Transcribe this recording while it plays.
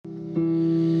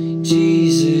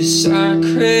Jesus, I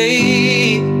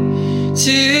crave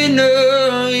to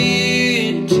know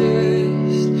you,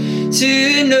 just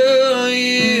to know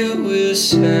you will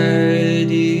satisfy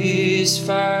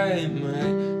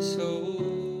my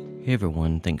soul. Hey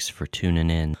everyone, thanks for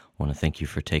tuning in. I want to thank you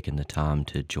for taking the time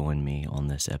to join me on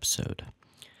this episode.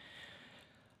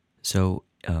 So,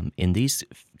 in these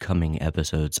coming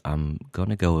episodes, I'm going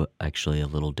to go actually a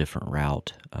little different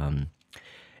route.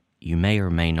 You may or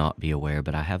may not be aware,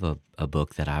 but I have a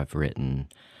book that I've written.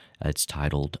 It's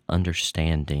titled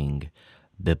Understanding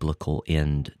Biblical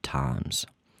End Times.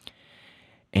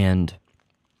 And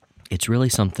it's really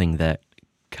something that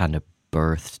kind of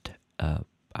birthed,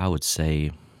 I would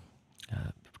say,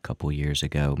 a couple years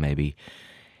ago maybe.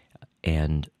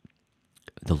 And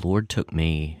the Lord took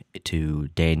me to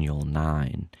Daniel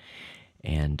 9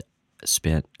 and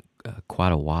spent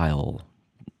quite a while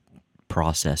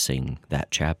processing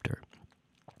that chapter,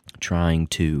 trying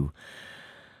to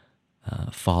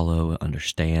follow,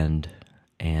 understand,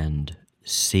 and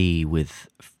see with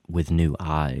new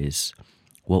eyes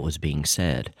what was being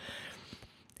said.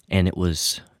 And it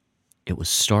was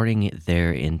starting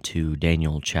there into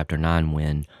Daniel chapter 9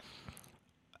 when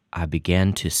I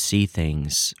began to see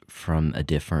things from a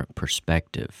different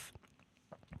perspective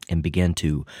and began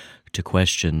to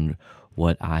question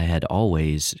what I had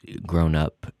always grown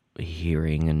up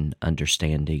hearing and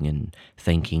understanding and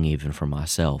thinking even for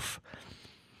myself.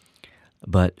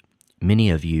 But many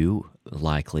of you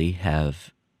likely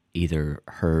have either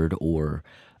heard or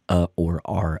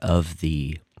are of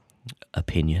the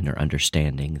opinion or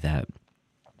understanding that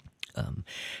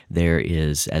there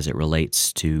is, as it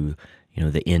relates to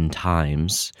the end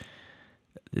times,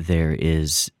 there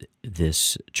is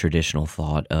this traditional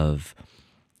thought of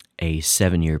a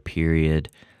 7-year period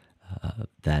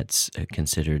that's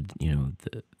considered,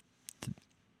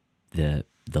 the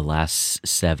last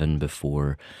 7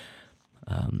 before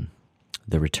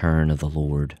the return of the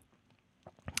Lord,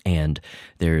 and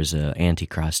there's an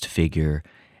Antichrist figure,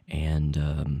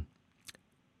 and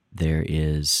there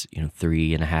is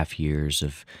 3.5 years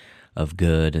of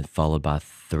good, followed by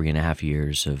 3.5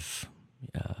 years of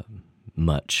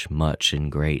much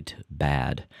and great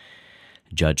bad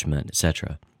judgment,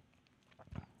 etc.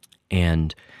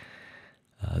 And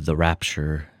the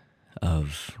rapture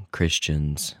of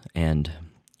Christians. And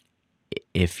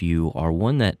if you are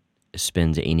one that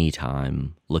spends any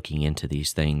time looking into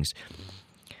these things,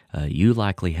 you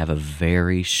likely have a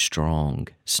very strong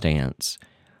stance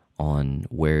on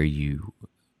where you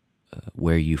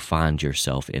find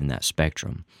yourself in that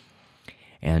spectrum.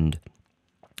 And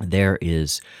there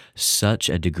is such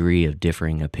a degree of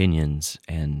differing opinions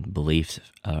and beliefs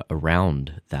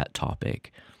around that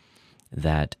topic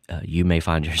that you may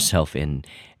find yourself in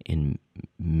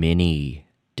many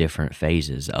different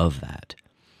phases of that.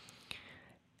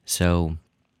 So,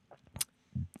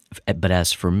 but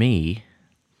as for me,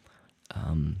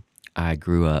 I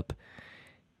grew up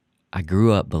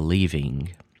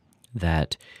believing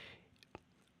that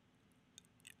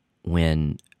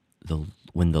when the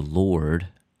Lord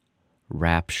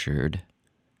raptured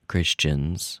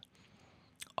Christians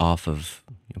off of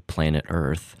planet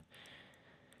Earth,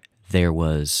 there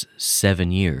was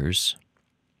 7 years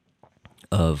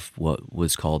of what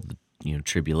was called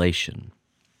tribulation.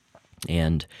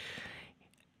 And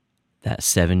that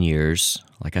 7 years,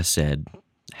 like I said,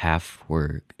 half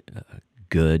were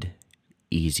good,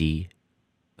 easy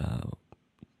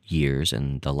years,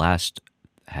 and the last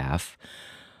half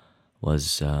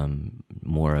was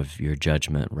more of your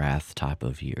judgment, wrath type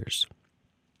of years.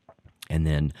 And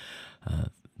then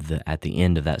at the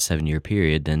end of that 7-year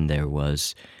period, then there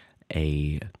was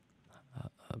a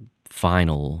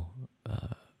final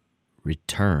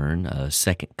return, a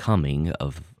second coming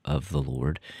of the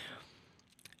Lord,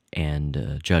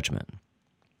 and judgment.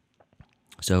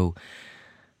 So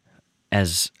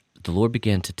as the Lord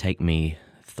began to take me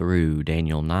through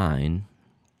Daniel 9,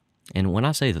 and when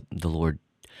I say that the Lord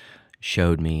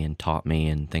showed me and taught me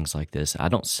and things like this, I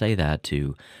don't say that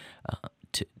to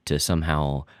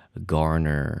somehow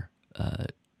garner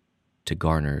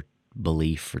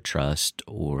belief or trust,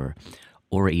 or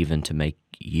even to make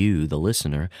you, the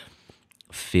listener,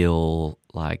 feel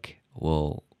like,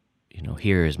 well,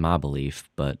 here is my belief.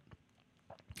 But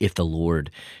if the Lord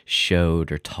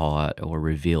showed or taught or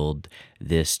revealed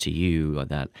this to you,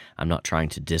 that I'm not trying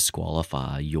to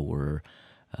disqualify your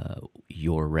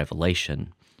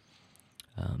revelation.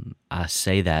 I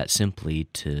say that simply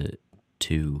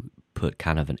to put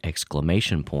kind of an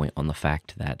exclamation point on the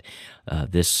fact that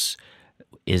this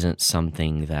isn't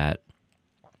something that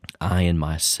I in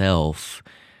myself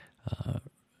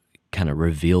kind of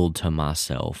revealed to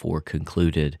myself or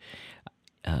concluded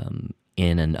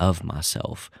in and of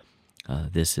myself.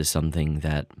 This is something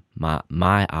that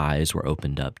my eyes were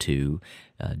opened up to,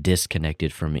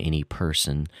 disconnected from any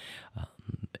person,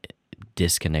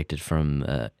 disconnected from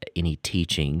any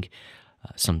teaching,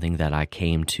 something that I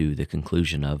came to the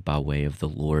conclusion of by way of the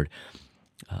Lord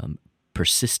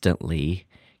persistently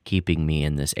keeping me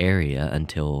in this area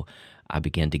until I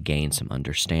began to gain some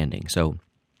understanding. So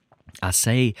I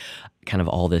say kind of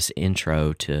all this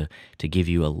intro to give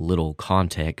you a little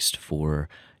context for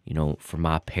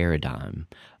my paradigm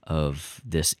of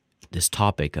this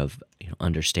topic of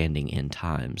understanding end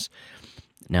times.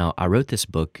 Now, I wrote this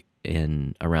book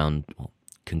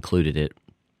concluded it,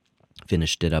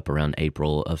 finished it up around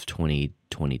April of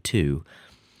 2022.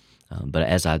 But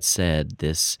as I'd said,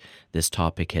 this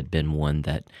topic had been one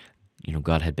that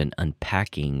God had been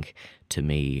unpacking to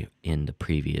me in the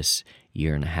previous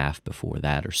year and a half before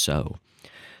that or so.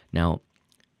 Now,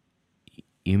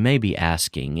 you may be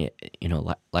asking,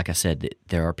 like I said,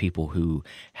 there are people who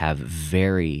have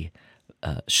very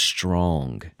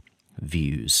strong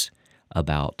views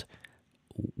about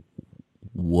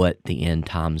what the end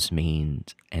times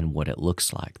means and what it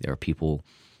looks like. There are people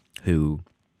who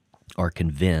are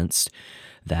convinced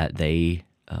that they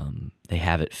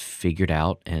have it figured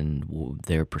out and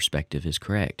their perspective is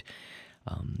correct.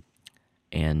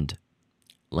 And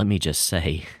let me just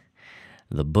say,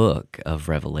 the book of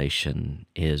Revelation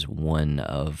is one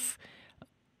of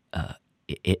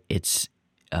it's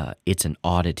an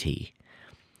oddity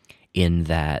in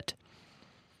that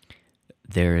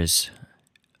there is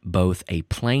both a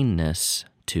plainness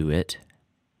to it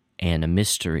and a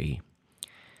mystery.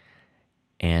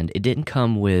 And it didn't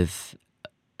come with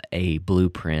a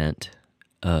blueprint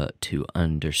to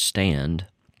understand,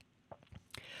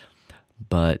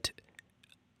 but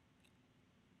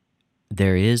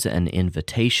there is an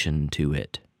invitation to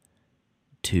it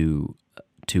to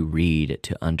read,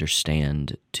 to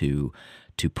understand, to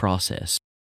process.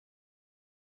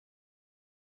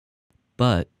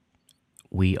 But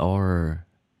we are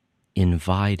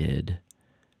invited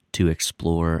to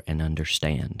explore and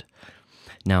understand.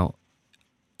 Now,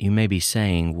 you may be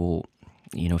saying, well,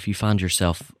 if you find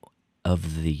yourself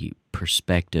of the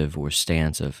perspective or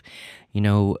stance of,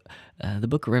 the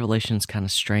book of Revelation is kind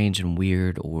of strange and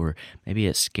weird, or maybe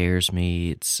it scares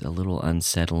me, it's a little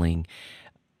unsettling,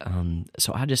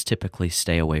 so I just typically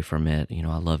stay away from it.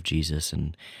 I love Jesus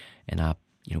and I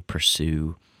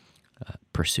pursue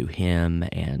Him,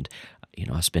 and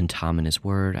I spend time in His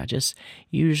Word. I just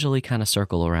usually kind of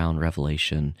circle around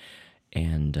Revelation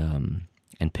and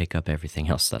pick up everything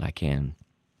else that I can.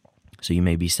 So you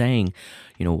may be saying,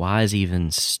 why is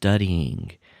even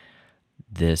studying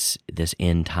this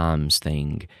end times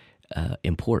thing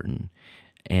important?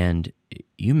 And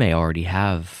you may already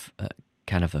have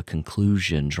kind of a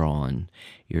conclusion drawn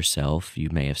yourself. You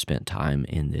may have spent time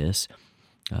in this.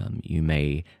 You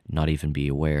may not even be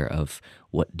aware of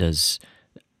what does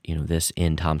this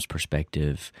end times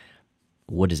perspective,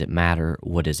 what does it matter?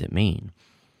 What does it mean?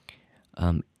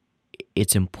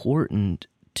 It's important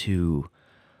to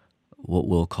what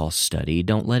we'll call study.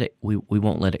 We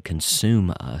won't let it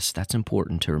consume us. That's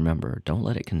important to remember. Don't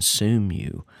let it consume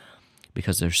you,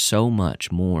 because there's so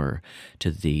much more to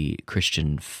the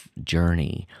Christian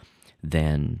journey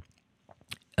than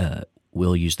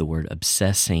we'll use the word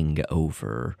obsessing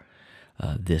over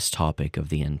this topic of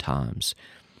the end times.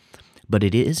 But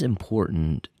it is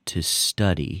important to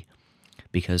study,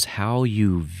 because how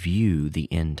you view the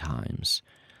end times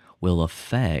will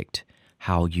affect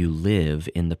how you live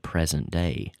in the present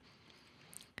day.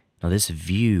 Now, this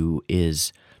view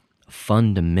is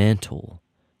fundamental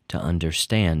to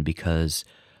understand, because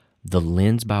the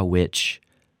lens by which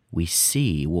we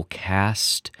see will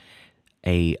cast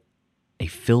a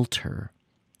filter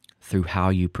through how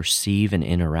you perceive and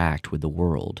interact with the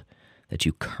world that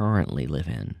you currently live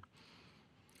in.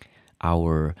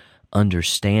 Our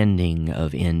understanding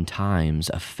of end times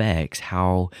affects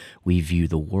how we view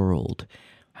the world,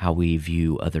 how we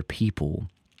view other people,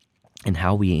 and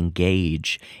how we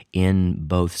engage in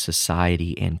both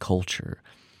society and culture.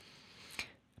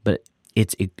 But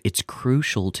it's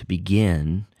crucial to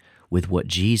begin with what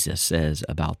Jesus says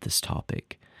about this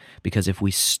topic, because if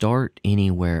we start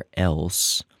anywhere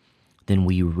else, then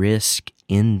we risk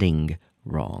ending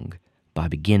wrong by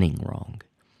beginning wrong.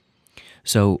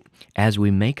 So as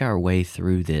we make our way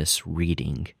through this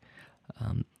reading,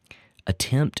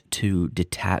 attempt to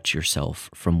detach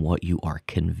yourself from what you are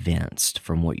convinced,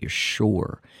 from what you're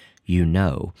sure you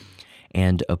know,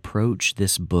 and approach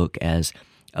this book as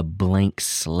a blank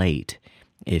slate,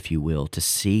 if you will, to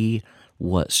see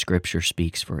what Scripture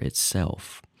speaks for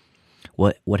itself?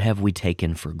 What have we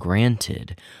taken for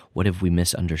granted? What have we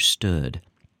misunderstood?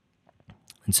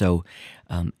 And so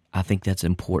I think that's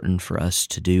important for us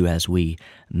to do as we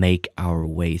make our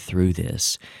way through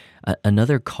this.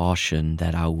 Another caution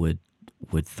that I would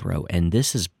throw, and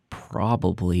this is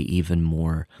probably even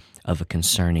more of a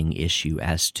concerning issue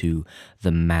as to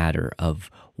the matter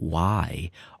of why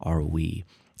are we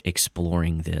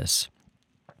exploring this?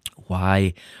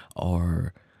 Why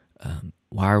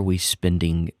are we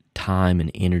spending time and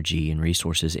energy and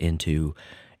resources into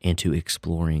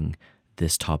exploring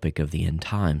this topic of the end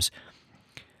times?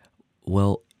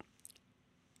 Well,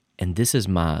 and this is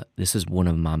one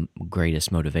of my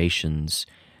greatest motivations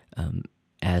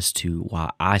as to why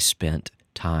I spent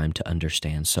time to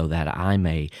understand, so that I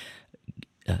may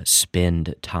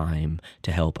spend time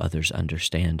to help others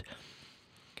understand.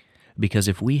 Because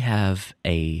if we have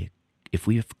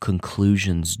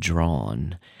conclusions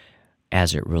drawn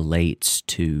as it relates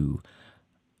to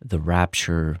the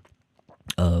rapture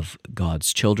of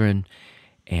God's children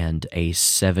and a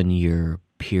 7-year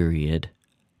period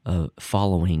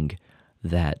following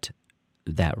that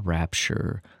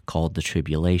rapture called the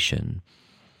tribulation,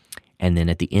 and then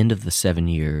at the end of the 7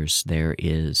 years there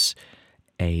is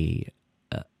a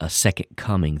second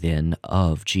coming then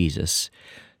of Jesus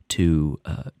to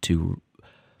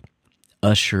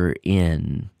usher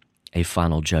in a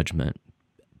final judgment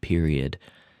period.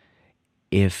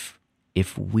 If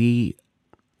we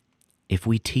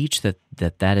teach that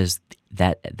is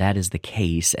the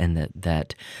case, and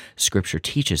that Scripture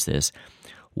teaches this,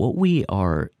 what we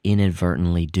are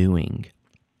inadvertently doing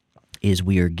is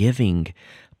we are giving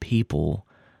people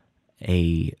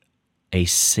a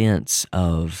sense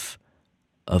of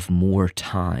more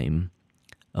time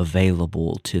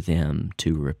available to them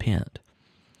to repent.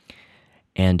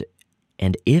 And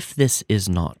if this is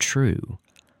not true,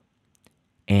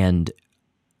 and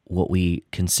what we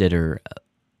consider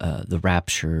the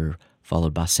rapture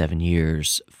followed by 7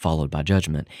 years, followed by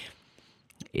judgment,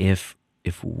 if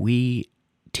we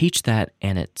teach that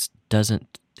and it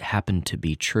doesn't happen to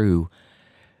be true,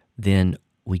 then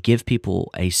we give people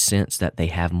a sense that they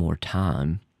have more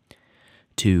time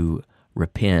to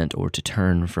repent or to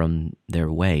turn from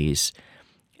their ways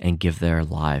and give their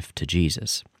life to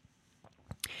Jesus.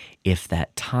 If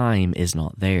that time is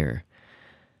not there,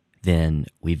 then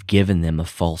we've given them a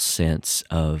false sense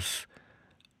of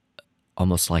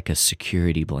almost like a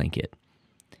security blanket.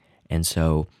 And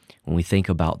so when we think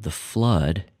about the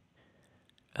flood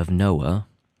of Noah,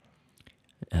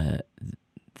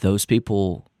 those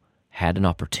people had an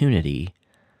opportunity,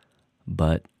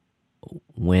 but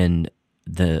when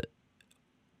the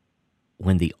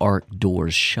ark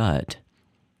doors shut,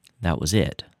 that was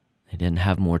it. They didn't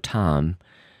have more time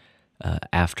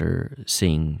after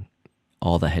seeing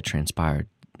all that had transpired.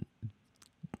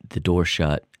 The door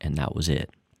shut, and that was it.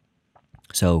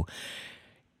 So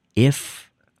if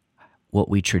what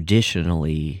we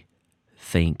traditionally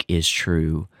think is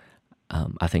true,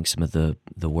 I think some of the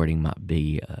wording might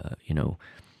be,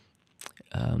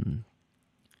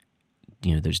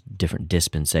 there's different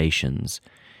dispensations.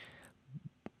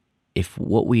 If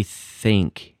what we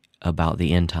think about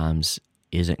the end times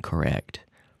isn't correct,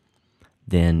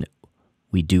 then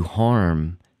we do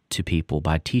harm to people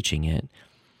by teaching it,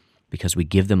 because we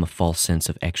give them a false sense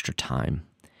of extra time,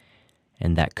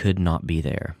 and that could not be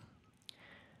there.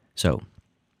 So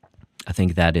I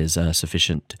think that is a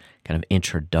sufficient kind of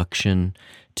introduction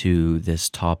to this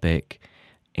topic,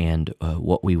 and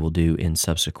what we will do in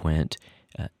subsequent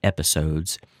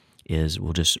episodes is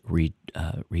we'll just read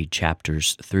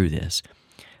chapters through this.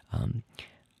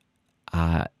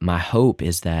 My hope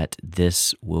is that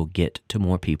this will get to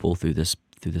more people through this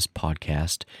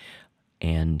podcast,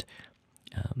 and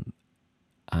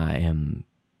I am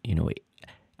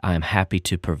happy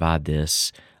to provide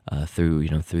this through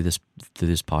this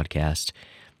podcast,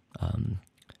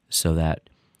 so that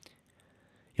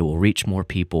it will reach more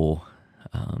people.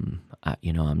 I'm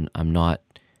not.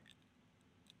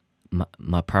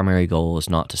 My primary goal is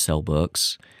not to sell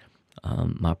books.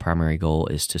 My primary goal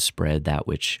is to spread that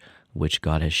which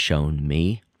God has shown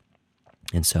me,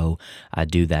 and so I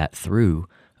do that through.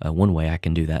 One way I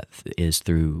can do that is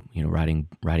through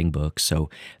writing books. So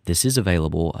this is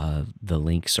available. The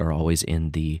links are always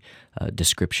in the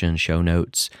description, show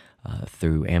notes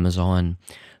through Amazon.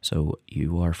 So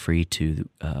you are free to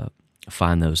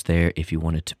find those there. If you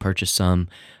wanted to purchase some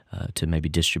to maybe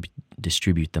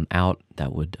distribute them out,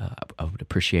 that would I would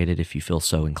appreciate it if you feel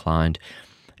so inclined.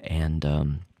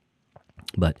 And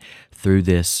but through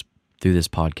this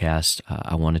podcast,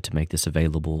 I wanted to make this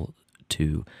available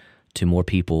to more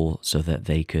people, so that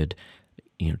they could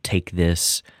take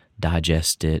this,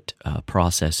 digest it,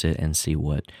 process it, and see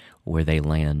where they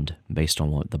land based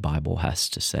on what the Bible has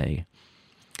to say.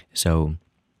 So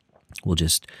we'll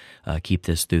just keep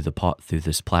this through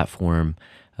this platform,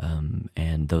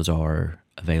 and those are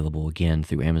available again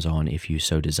through Amazon if you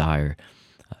so desire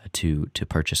to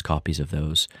purchase copies of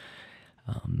those.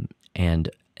 And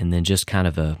then just kind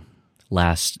of a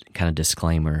last kind of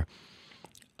disclaimer.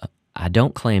 I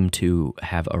don't claim to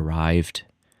have arrived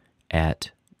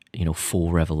at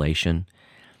full revelation.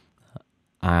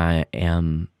 I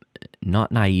am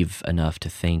not naive enough to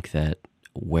think that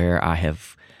where I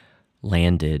have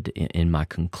landed in my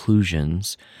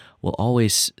conclusions will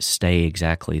always stay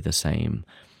exactly the same.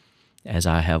 As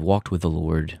I have walked with the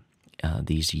Lord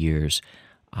these years,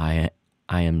 I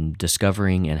am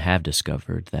discovering and have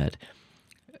discovered that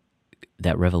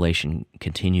revelation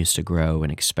continues to grow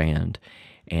and expand.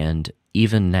 And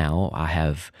even now, I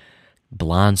have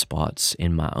blind spots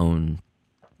in my own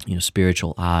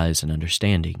spiritual eyes and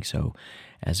understanding. So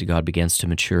as God begins to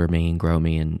mature me and grow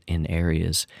me in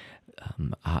areas,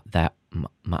 that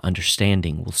my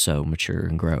understanding will so mature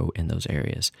and grow in those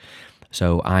areas.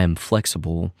 So I am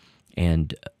flexible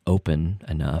and open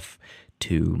enough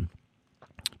to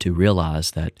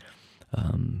realize that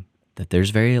there's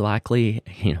very likely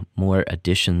more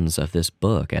editions of this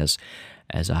book as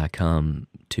I come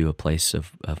to a place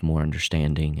of more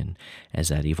understanding and as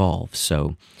that evolves.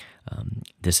 So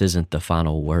this isn't the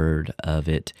final word of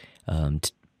it,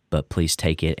 but please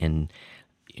take it and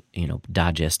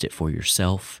digest it for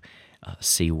yourself,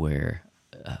 see where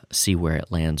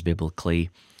it lands biblically,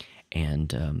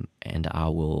 and I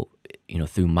will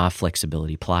through my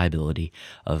flexibility, pliability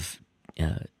of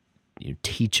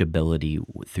teachability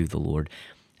through the Lord,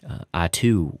 I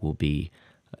too will be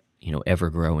ever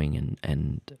growing,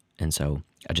 and so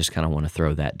I just kind of want to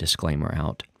throw that disclaimer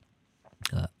out.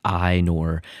 I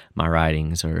nor my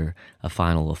writings are a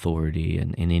final authority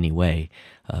in any way,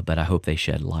 but I hope they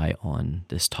shed light on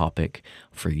this topic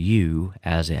for you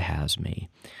as it has me.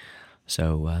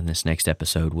 So in this next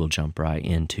episode, we'll jump right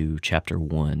into chapter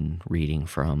 1, reading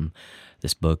from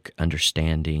this book,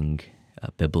 Understanding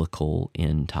Biblical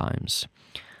End Times.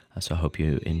 So I hope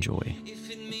you enjoy.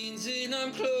 If it means that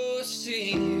I'm close to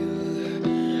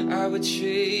you, I would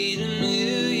trade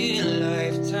 1,000,000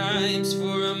 lifetimes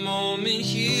for a moment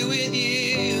here with